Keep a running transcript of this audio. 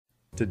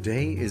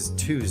Today is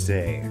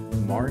Tuesday,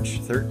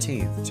 March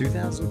 13th,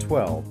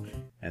 2012,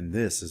 and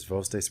this is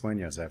Vos de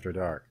Sueños After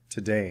Dark.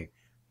 Today,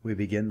 we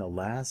begin the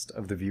last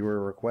of the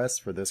viewer requests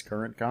for this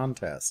current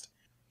contest.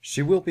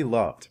 She Will Be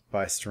Loved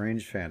by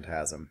Strange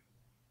Phantasm.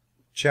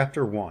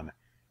 Chapter 1.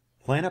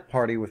 Planet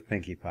Party with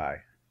Pinkie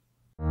Pie.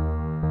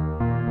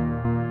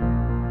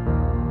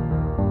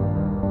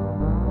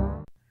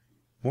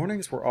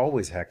 Mornings were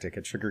always hectic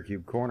at Sugar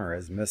Cube Corner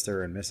as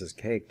Mr. and Mrs.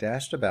 Cake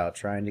dashed about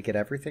trying to get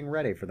everything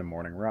ready for the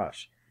morning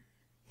rush.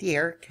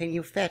 "Dear, can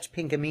you fetch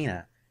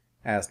Pinkamena?"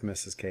 asked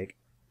Mrs. Cake.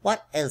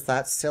 "What is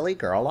that silly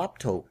girl up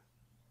to?"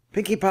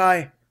 "Pinkie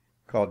Pie!"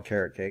 called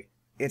Carrot Cake.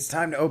 "It's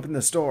time to open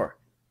the store."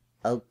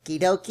 "Okie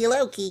dokie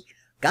Loki.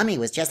 Gummy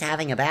was just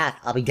having a bath.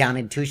 I'll be down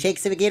in 2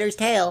 shakes of a gator's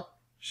tail,"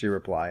 she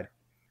replied.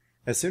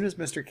 As soon as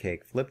Mr.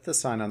 Cake flipped the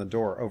sign on the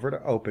door over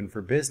to open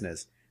for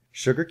business,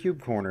 Sugar Cube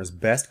Corner's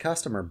best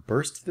customer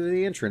burst through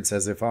the entrance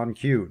as if on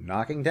cue,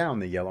 knocking down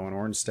the yellow and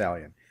orange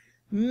stallion.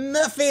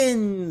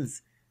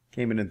 "Muffins!"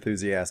 came an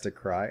enthusiastic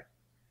cry.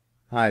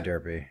 "Hi,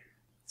 Derpy,"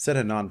 said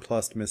a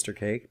nonplussed Mr.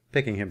 Cake,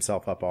 picking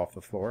himself up off the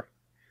floor.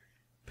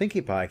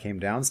 Pinkie Pie came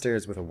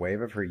downstairs with a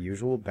wave of her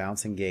usual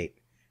bouncing gait.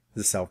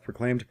 The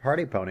self-proclaimed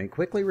party pony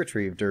quickly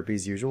retrieved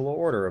Derpy's usual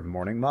order of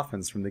morning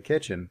muffins from the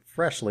kitchen,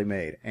 freshly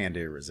made and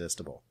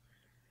irresistible.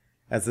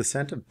 As the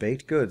scent of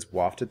baked goods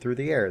wafted through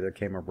the air, there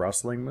came a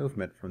rustling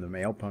movement from the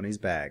male pony's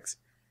bags.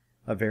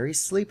 A very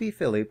sleepy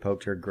filly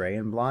poked her gray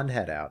and blonde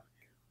head out.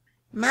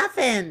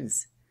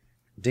 "Muffins!"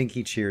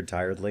 Dinky cheered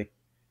tiredly.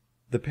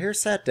 The pair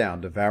sat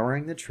down,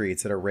 devouring the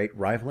treats at a rate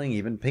rivaling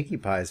even Pinkie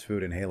Pie's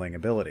food-inhaling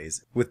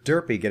abilities, with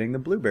Derpy getting the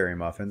blueberry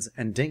muffins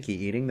and Dinky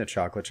eating the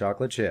chocolate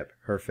chip,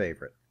 her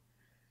favorite.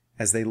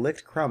 As they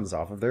licked crumbs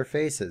off of their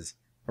faces,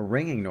 a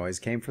ringing noise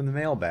came from the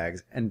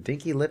mailbags, and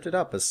Dinky lifted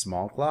up a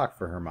small clock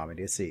for her mommy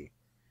to see.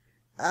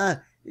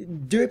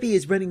 Derpy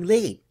is running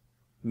late,"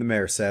 the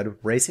mare said,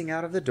 racing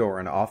out of the door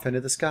and off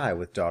into the sky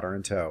with daughter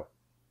in tow.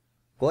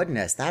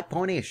 "Goodness, that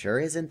pony sure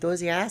is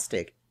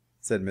enthusiastic,"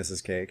 said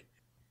Mrs. Cake.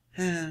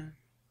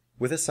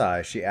 With a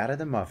sigh, she added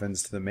the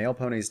muffins to the male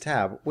pony's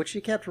tab, which she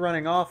kept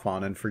running off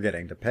on and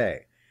forgetting to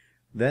pay.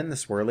 Then the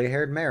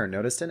swirly-haired mare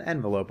noticed an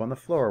envelope on the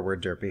floor where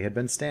Derpy had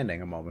been standing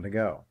a moment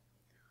ago.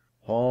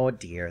 "Oh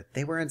dear,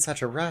 they were in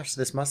such a rush,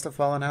 this must have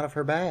fallen out of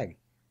her bag."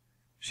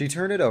 She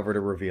turned it over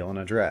to reveal an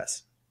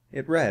address.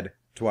 It read,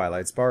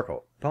 Twilight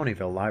Sparkle,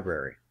 Ponyville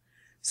Library.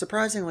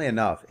 Surprisingly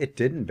enough, it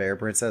didn't bear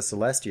Princess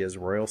Celestia's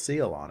royal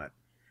seal on it.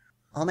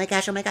 "Oh my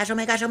gosh, oh my gosh, oh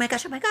my gosh, oh my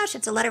gosh, oh my gosh,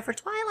 it's a letter for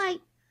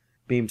Twilight!"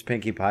 beamed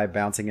Pinkie Pie,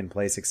 bouncing in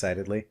place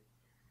excitedly.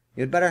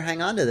 "You'd better hang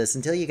on to this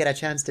until you get a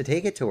chance to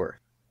take it to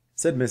her,"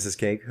 said Mrs.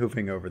 Cake,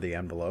 hoofing over the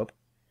envelope.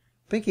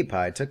 Pinkie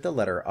Pie took the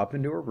letter up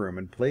into her room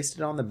and placed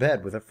it on the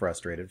bed with a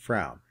frustrated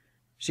frown.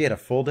 She had a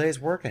full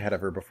day's work ahead of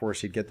her before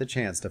she'd get the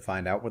chance to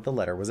find out what the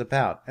letter was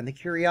about, and the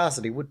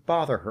curiosity would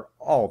bother her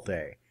all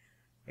day.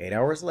 8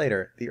 hours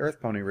later, the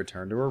Earth Pony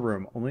returned to her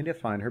room only to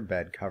find her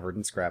bed covered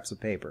in scraps of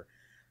paper.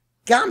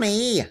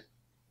 "Gummy!"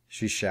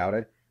 she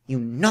shouted. "You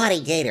naughty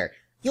gator!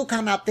 You'll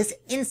come out this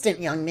instant,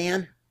 young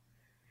man!"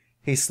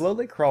 He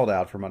slowly crawled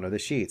out from under the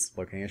sheets,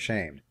 looking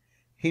ashamed.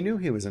 He knew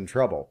he was in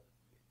trouble.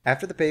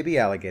 After the baby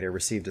alligator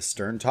received a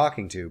stern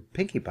talking to,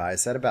 Pinkie Pie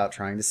set about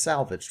trying to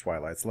salvage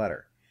Twilight's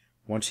letter.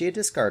 Once she had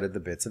discarded the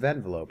bits of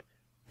envelope,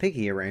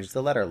 Pinkie arranged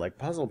the letter like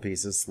puzzle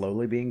pieces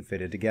slowly being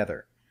fitted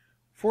together.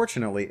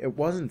 Fortunately, it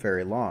wasn't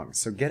very long,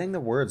 so getting the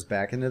words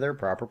back into their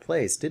proper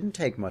place didn't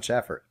take much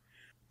effort.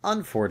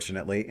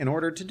 Unfortunately, in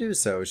order to do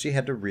so, she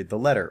had to read the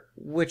letter,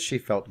 which she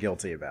felt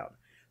guilty about.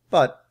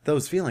 But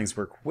those feelings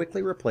were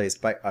quickly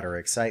replaced by utter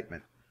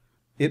excitement.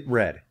 It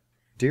read,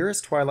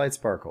 Dearest Twilight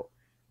Sparkle,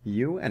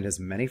 you and as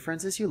many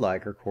friends as you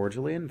like are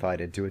cordially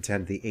invited to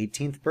attend the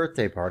 18th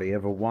birthday party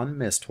of a one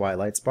Miss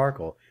Twilight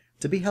Sparkle,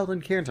 to be held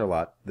in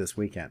Canterlot this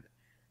weekend.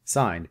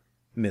 Signed,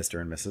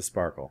 Mr. and Mrs.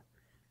 Sparkle.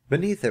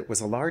 Beneath it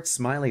was a large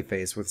smiley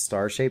face with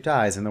star-shaped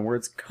eyes and the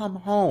words, Come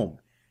home,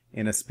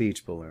 in a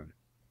speech balloon.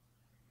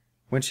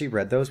 When she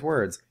read those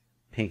words,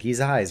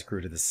 Pinkie's eyes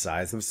grew to the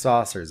size of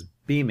saucers,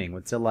 beaming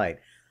with delight.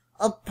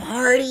 "A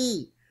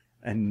party!"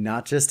 And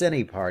not just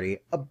any party,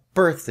 a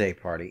birthday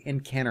party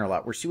in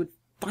Canterlot where she would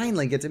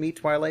finally get to meet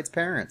Twilight's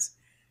parents.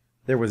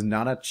 There was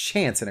not a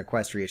chance in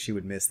Equestria she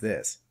would miss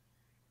this.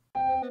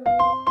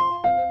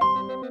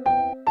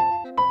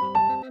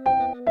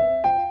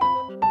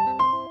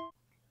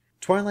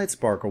 Twilight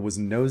Sparkle was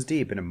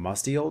nose-deep in a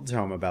musty old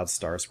tome about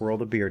Starswirl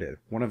the Bearded,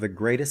 one of the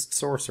greatest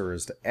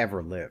sorcerers to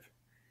ever live.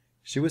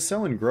 She was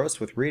so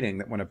engrossed with reading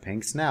that when a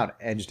pink snout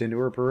edged into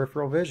her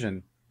peripheral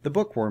vision, the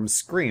bookworm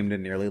screamed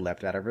and nearly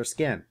leapt out of her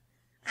skin.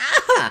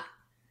 "Ah!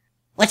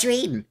 What you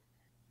eating?"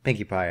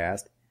 Pinkie Pie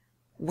asked.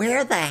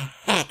 "Where the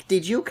heck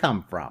did you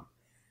come from?"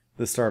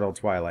 the startled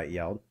Twilight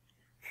yelled.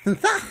 "The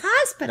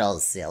hospital,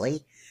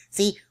 silly.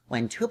 See,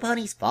 when 2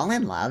 ponies fall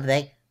in love,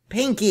 they...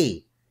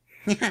 Pinkie!"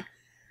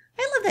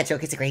 I love that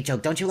joke. It's a great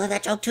joke. Don't you love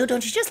that joke too?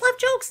 Don't you just love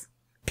jokes?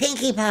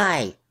 Pinkie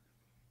Pie!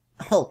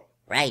 Oh,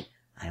 right.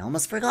 I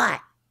almost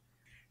forgot.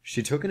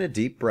 She took in a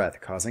deep breath,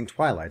 causing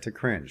Twilight to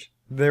cringe.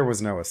 There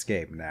was no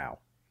escape now.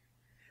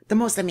 The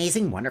most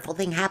amazing, wonderful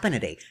thing happened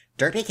today.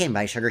 Derpy came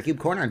by Sugar Cube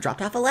Corner and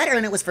dropped off a letter,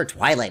 and it was for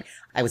Twilight.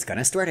 I was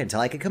gonna store it until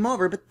I could come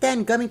over, but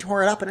then Gummy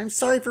tore it up, and I'm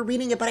sorry for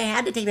reading it, but I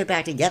had to take it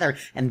back together.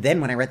 And then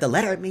when I read the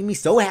letter, it made me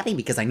so happy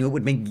because I knew it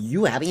would make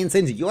you happy, and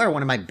since you are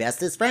one of my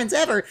bestest friends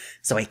ever,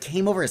 so I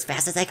came over as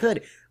fast as I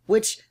could.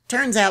 Which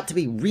turns out to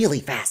be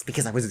really fast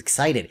because I was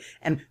excited.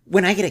 And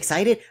when I get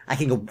excited, I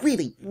can go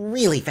really,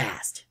 really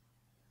fast.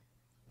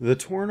 The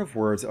torrent of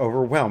words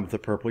overwhelmed the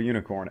purple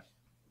unicorn.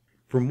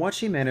 From what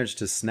she managed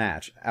to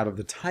snatch out of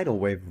the tidal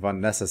wave of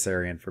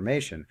unnecessary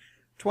information,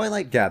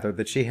 Twilight gathered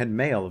that she had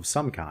mail of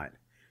some kind.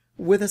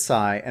 With a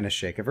sigh and a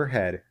shake of her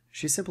head,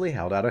 she simply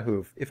held out a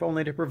hoof, if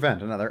only to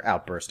prevent another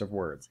outburst of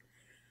words.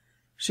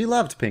 She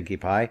loved Pinkie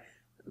Pie,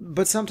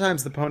 but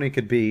sometimes the pony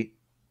could be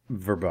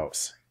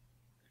verbose.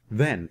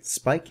 Then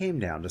Spike came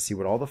down to see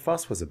what all the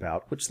fuss was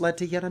about, which led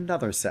to yet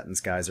another sentence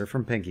geyser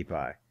from Pinkie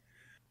Pie.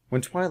 When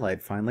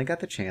Twilight finally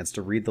got the chance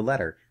to read the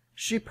letter,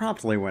 she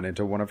promptly went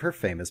into one of her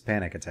famous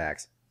panic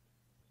attacks.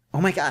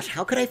 Oh my gosh,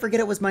 how could I forget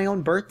it was my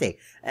own birthday?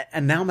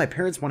 And now my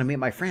parents want to meet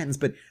my friends,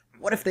 but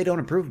what if they don't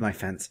approve of my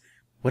fence?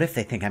 What if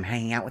they think I'm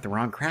hanging out with the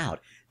wrong crowd?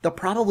 They'll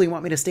probably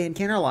want me to stay in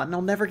Canterlot and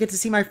I'll never get to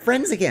see my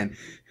friends again.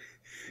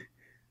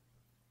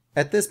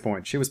 At this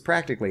point, she was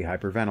practically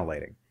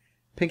hyperventilating.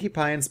 Pinkie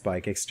Pie and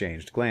Spike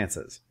exchanged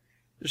glances.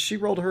 She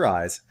rolled her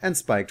eyes, and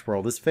Spike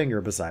twirled his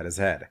finger beside his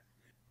head.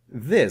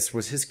 This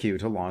was his cue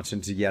to launch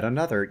into yet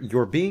another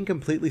 "you're being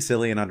completely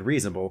silly and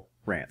unreasonable"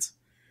 rants,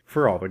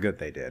 for all the good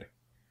they did.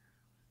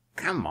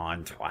 Come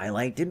on,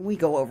 Twilight, didn't we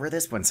go over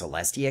this when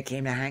Celestia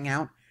came to hang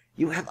out?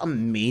 You have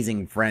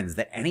amazing friends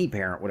that any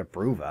parent would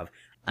approve of.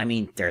 I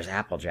mean, there's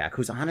Applejack,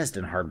 who's honest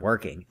and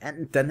hardworking,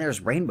 and then there's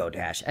Rainbow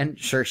Dash, and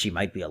sure, she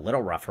might be a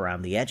little rough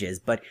around the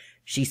edges, but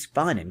she's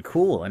fun and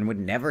cool and would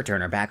never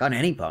turn her back on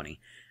any pony.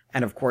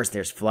 And of course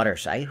there's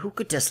Fluttershy, who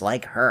could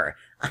dislike her?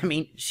 I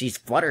mean, she's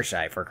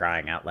Fluttershy for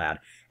crying out loud.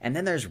 And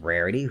then there's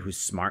Rarity, who's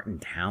smart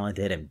and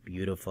talented and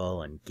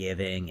beautiful and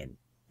giving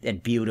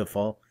and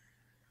beautiful.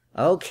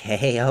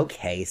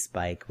 Okay,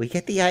 Spike, we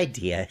get the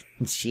idea.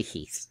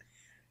 Jeez,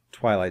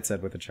 Twilight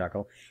said with a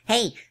chuckle.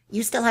 Hey,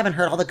 you still haven't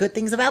heard all the good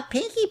things about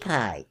Pinkie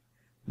Pie,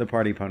 the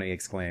party pony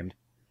exclaimed.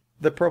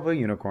 The purple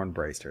unicorn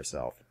braced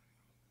herself.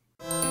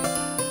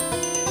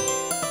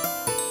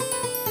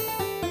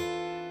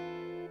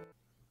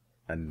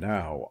 And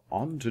now,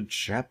 on to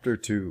Chapter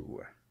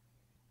 2.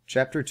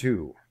 Chapter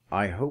 2,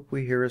 I Hope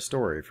We Hear a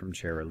Story from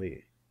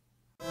Cherilee.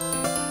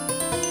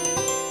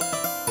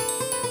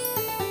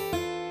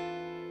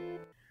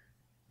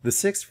 The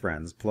 6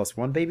 friends plus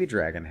one baby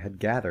dragon had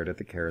gathered at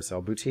the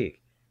Carousel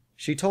Boutique.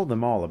 She told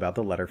them all about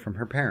the letter from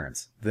her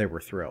parents. They were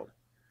thrilled.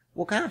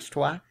 Well, gosh,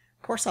 Twi,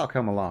 of course I'll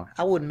come along.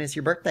 I wouldn't miss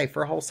your birthday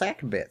for a whole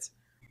sack of bits,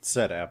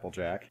 said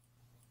Applejack.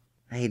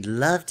 I'd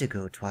love to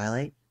go,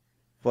 Twilight,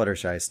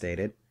 Fluttershy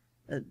stated.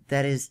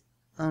 That is,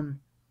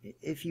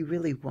 if you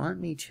really want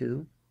me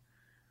to.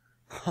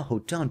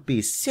 Oh, don't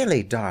be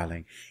silly,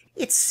 darling.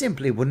 It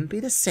simply wouldn't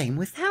be the same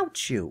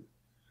without you,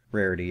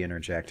 Rarity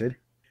interjected.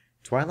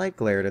 Twilight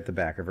glared at the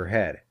back of her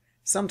head.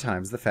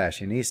 Sometimes the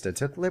fashionista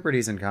took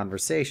liberties in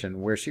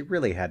conversation where she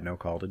really had no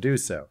call to do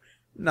so.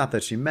 Not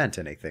that she meant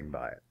anything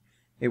by it.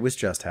 It was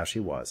just how she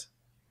was.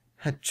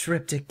 A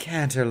trip to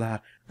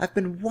Canterlot. I've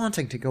been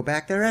wanting to go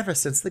back there ever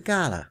since the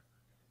gala.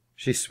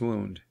 She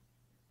swooned.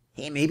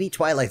 Hey, maybe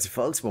Twilight's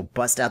folks will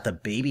bust out the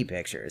baby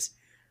pictures,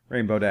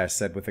 Rainbow Dash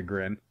said with a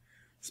grin.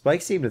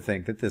 Spike seemed to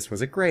think that this was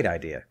a great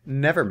idea,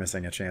 never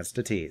missing a chance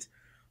to tease.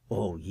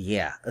 Oh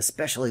yeah,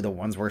 especially the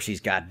ones where she's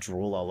got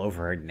drool all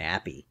over her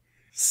nappy.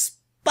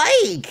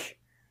 Spike!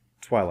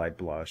 Twilight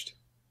blushed.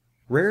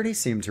 Rarity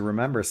seemed to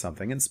remember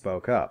something and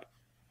spoke up.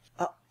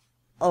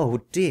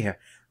 Oh dear,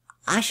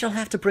 I shall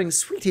have to bring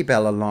Sweetie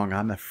Belle along,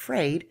 I'm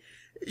afraid.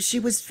 She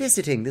was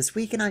visiting this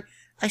week, and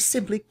I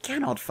simply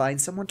cannot find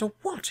someone to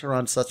watch her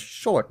on such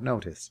short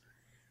notice.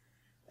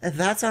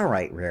 That's all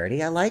right,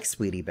 Rarity. I like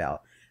Sweetie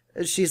Belle.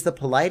 She's the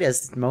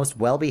politest, most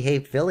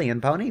well-behaved filly in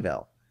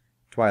Ponyville,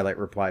 Twilight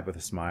replied with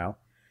a smile.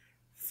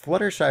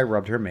 Fluttershy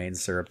rubbed her mane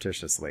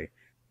surreptitiously.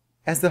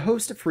 As the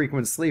host of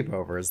frequent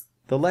sleepovers,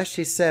 the less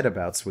she said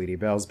about Sweetie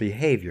Belle's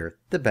behavior,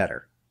 the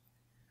better.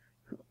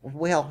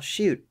 Well,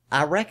 shoot,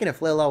 I reckon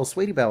if little old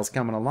Sweetie Belle's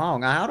coming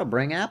along, I ought to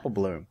bring Apple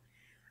Bloom.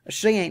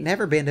 She ain't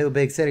never been to a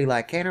big city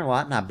like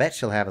Canterlot, and I bet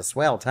she'll have a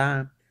swell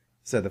time,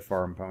 said the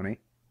farm pony.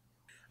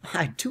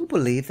 I do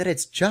believe that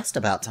it's just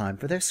about time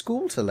for their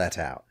school to let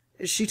out.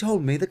 She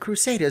told me the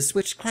Crusaders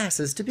switched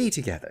classes to be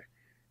together,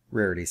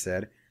 Rarity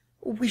said.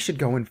 We should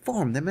go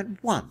inform them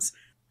at once.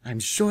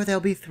 I'm sure they'll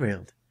be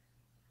thrilled.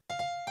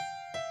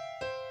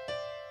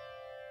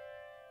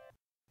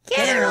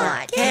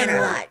 Canterlot!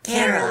 Canterlot!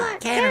 Canterlot!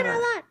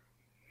 Canterlot!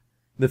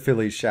 The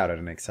fillies shouted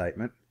in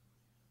excitement.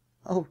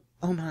 Oh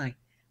my.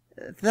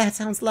 That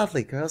sounds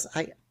lovely, girls.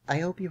 I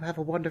hope you have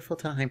a wonderful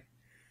time,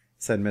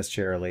 said Miss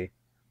Cherilee.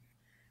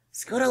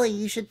 Scootaloo,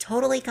 you should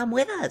totally come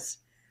with us,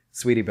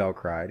 Sweetie Belle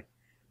cried.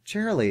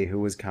 Cherilee, who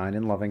was kind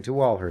and loving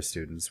to all her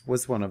students,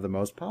 was one of the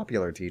most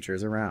popular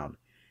teachers around.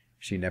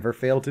 She never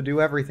failed to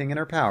do everything in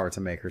her power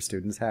to make her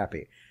students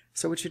happy,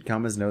 so it should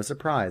come as no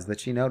surprise that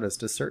she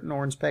noticed a certain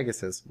orange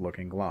Pegasus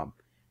looking glum.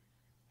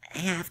 I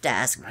have to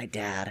ask my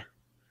dad,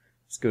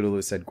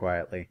 Scootaloo said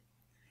quietly.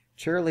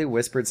 Cheerilee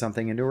whispered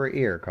something into her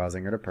ear,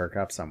 causing her to perk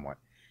up somewhat.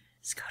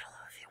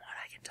 Scootaloo, if you want,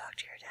 I can talk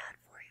to your dad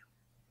for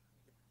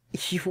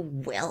you. You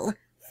will?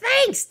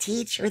 Thanks,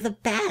 Teach. You're the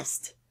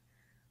best.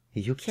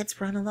 You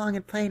kids run along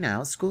and play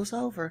now. School's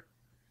over.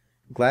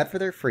 Glad for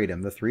their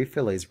freedom, the three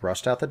fillies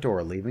rushed out the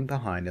door, leaving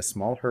behind a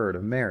small herd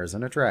of mares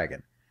and a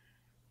dragon.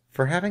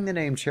 For having the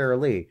name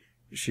Cheerilee,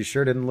 she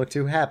sure didn't look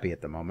too happy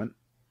at the moment.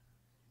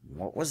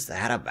 What was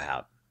that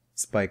about?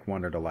 Spike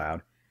wondered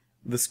aloud.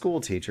 The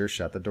school teacher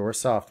shut the door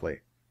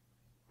softly.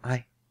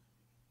 I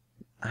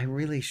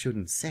really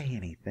shouldn't say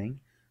anything,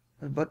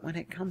 but when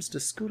it comes to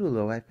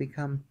Scootaloo, I've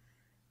become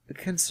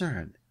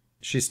concerned.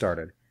 She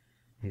started.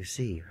 You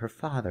see, her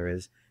father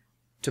is,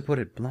 to put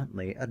it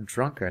bluntly, a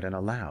drunkard and a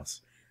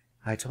louse.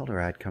 I told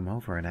her I'd come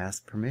over and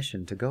ask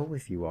permission to go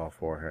with you all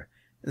for her,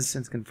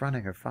 since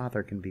confronting her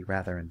father can be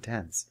rather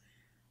intense.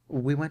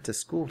 We went to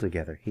school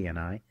together, he and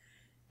I.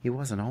 He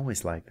wasn't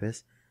always like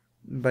this,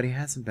 but he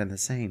hasn't been the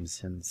same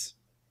since...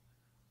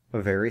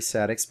 A very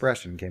sad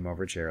expression came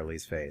over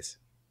Cheerilee's face.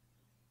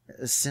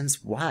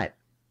 Since what?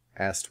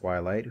 Asked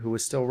Twilight, who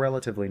was still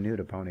relatively new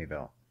to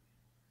Ponyville.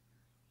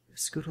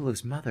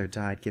 Scootaloo's mother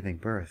died giving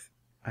birth.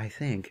 I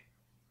think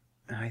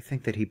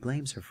that he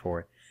blames her for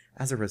it.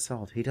 As a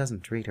result, he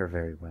doesn't treat her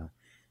very well.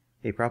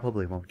 He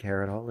probably won't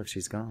care at all if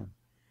she's gone.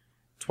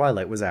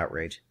 Twilight was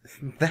outraged.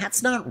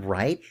 That's not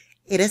right.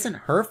 It isn't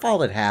her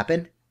fault it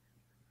happened.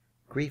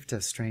 Grief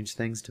does strange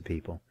things to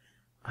people.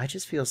 I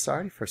just feel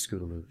sorry for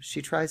Scootaloo. She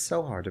tries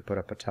so hard to put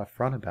up a tough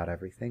front about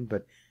everything,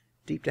 but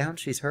deep down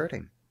she's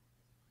hurting.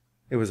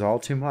 It was all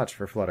too much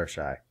for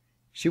Fluttershy.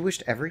 She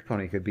wished every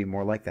pony could be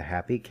more like the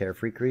happy,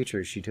 carefree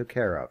creatures she took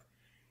care of.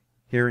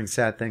 Hearing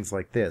sad things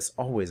like this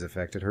always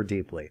affected her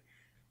deeply.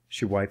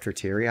 She wiped her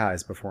teary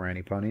eyes before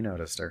any pony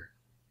noticed her.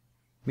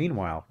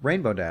 Meanwhile,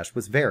 Rainbow Dash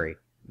was very,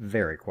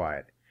 very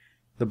quiet.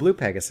 The blue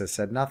Pegasus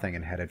said nothing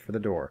and headed for the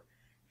door.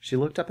 She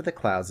looked up at the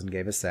clouds and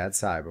gave a sad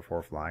sigh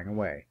before flying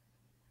away.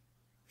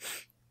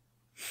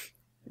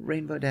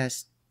 Rainbow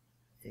Dash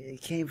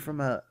came from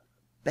a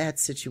bad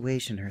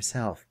situation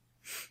herself.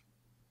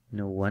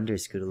 No wonder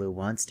Scootaloo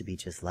wants to be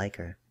just like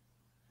her.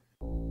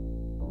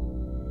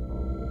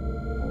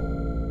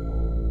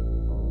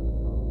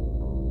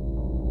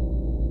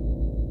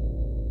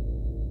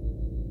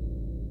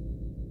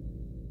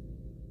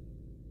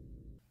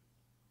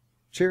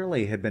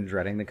 Cheerilee had been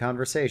dreading the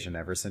conversation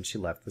ever since she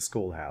left the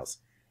schoolhouse.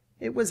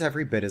 It was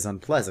every bit as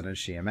unpleasant as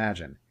she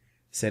imagined.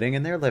 Sitting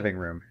in their living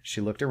room,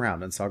 she looked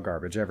around and saw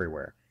garbage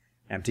everywhere.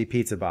 Empty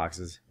pizza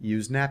boxes,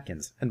 used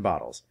napkins, and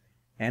bottles.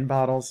 And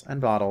bottles, and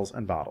bottles,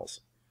 and bottles.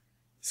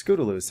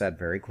 Scootaloo sat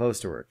very close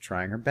to her,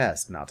 trying her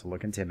best not to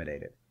look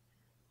intimidated.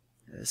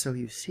 So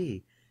you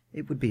see,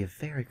 it would be a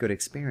very good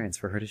experience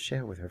for her to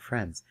share with her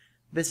friends,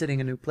 visiting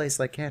a new place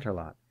like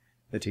Canterlot,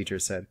 the teacher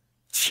said.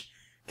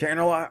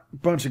 Canterlot, a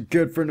bunch of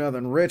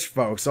good-for-nothing rich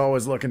folks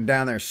always looking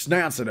down their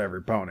snouts at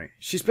every pony.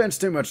 She spends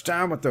too much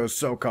time with those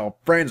so-called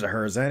friends of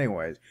hers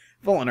anyways,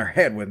 filling her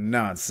head with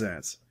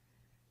nonsense.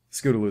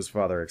 Scootaloo's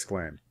father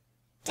exclaimed.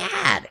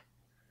 Dad!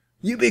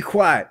 You be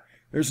quiet.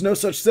 There's no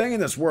such thing in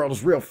this world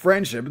as real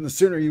friendship, and the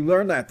sooner you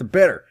learn that, the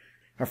better.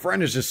 A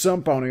friend is just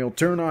some pony who'll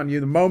turn on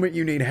you the moment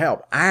you need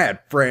help. I had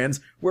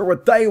friends. Where were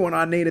they when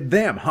I needed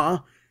them, huh?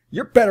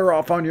 You're better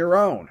off on your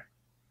own.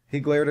 He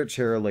glared at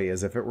Cheerilee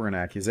as if it were an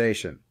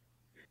accusation.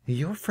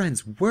 Your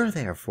friends were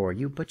there for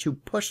you, but you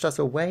pushed us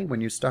away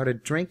when you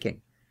started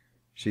drinking,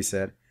 she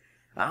said.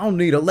 I don't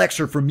need a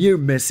lecture from you,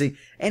 Missy.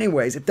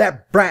 Anyways, if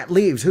that brat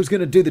leaves, who's going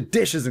to do the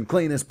dishes and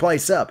clean this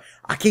place up?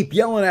 I keep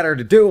yelling at her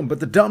to do them, but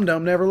the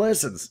dum-dum never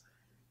listens.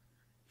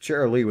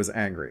 Cheerilee was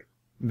angry.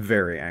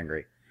 Very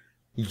angry.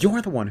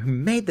 You're the one who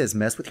made this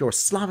mess with your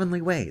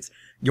slovenly ways.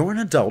 You're an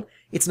adult.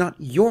 It's not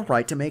your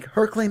right to make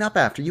her clean up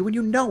after you, and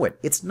you know it.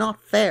 It's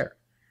not fair.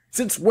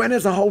 Since when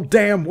has the whole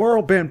damn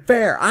world been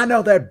fair? I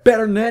know that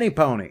better than any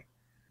pony.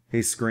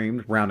 He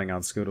screamed, rounding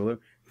on Scootaloo.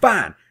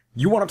 Fine.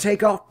 You want to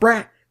take off,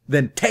 brat?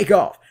 Then take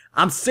off.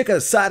 I'm sick of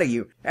the sight of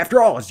you.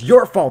 After all, it's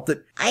your fault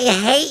that... I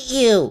hate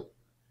you!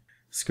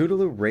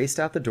 Scootaloo raced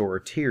out the door,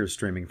 tears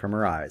streaming from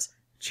her eyes.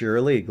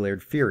 Cheerilee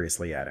glared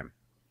furiously at him.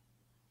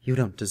 You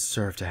don't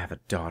deserve to have a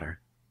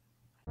daughter.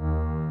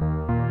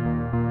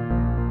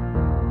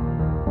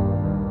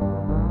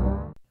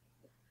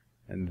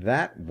 And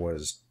that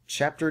was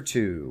Chapter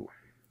 2.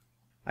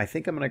 I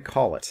think I'm going to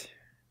call it.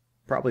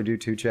 Probably do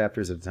 2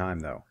 chapters at a time,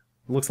 though.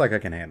 Looks like I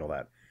can handle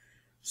that.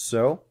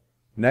 So,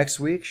 next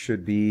week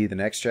should be the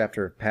next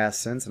chapter of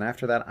Past Sense, and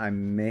after that I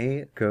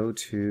may go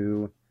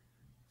to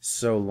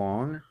So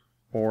Long,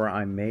 or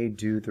I may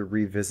do the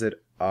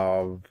revisit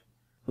of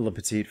Le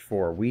Petit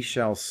Four. We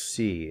shall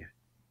see.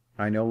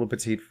 I know Le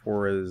Petit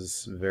Four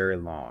is very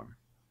long.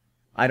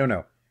 I don't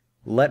know.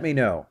 Let me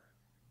know.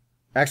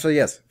 Actually,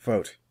 yes,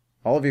 vote.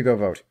 All of you go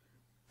vote.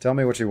 Tell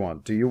me what you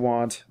want. Do you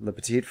want Le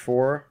Petit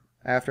Four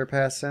after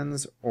Past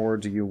Sins, or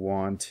do you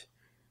want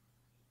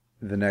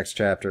the next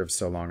chapter of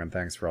So Long and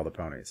Thanks for All the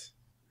Ponies?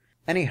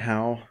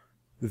 Anyhow,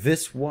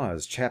 This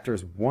was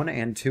chapters 1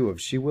 and 2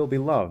 of She Will Be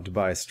Loved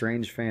by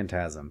Strange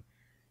Phantasm.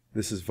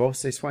 This is Vos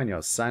de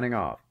Sueños signing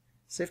off.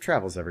 Safe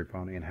travels, every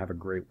pony, and have a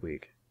great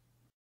week.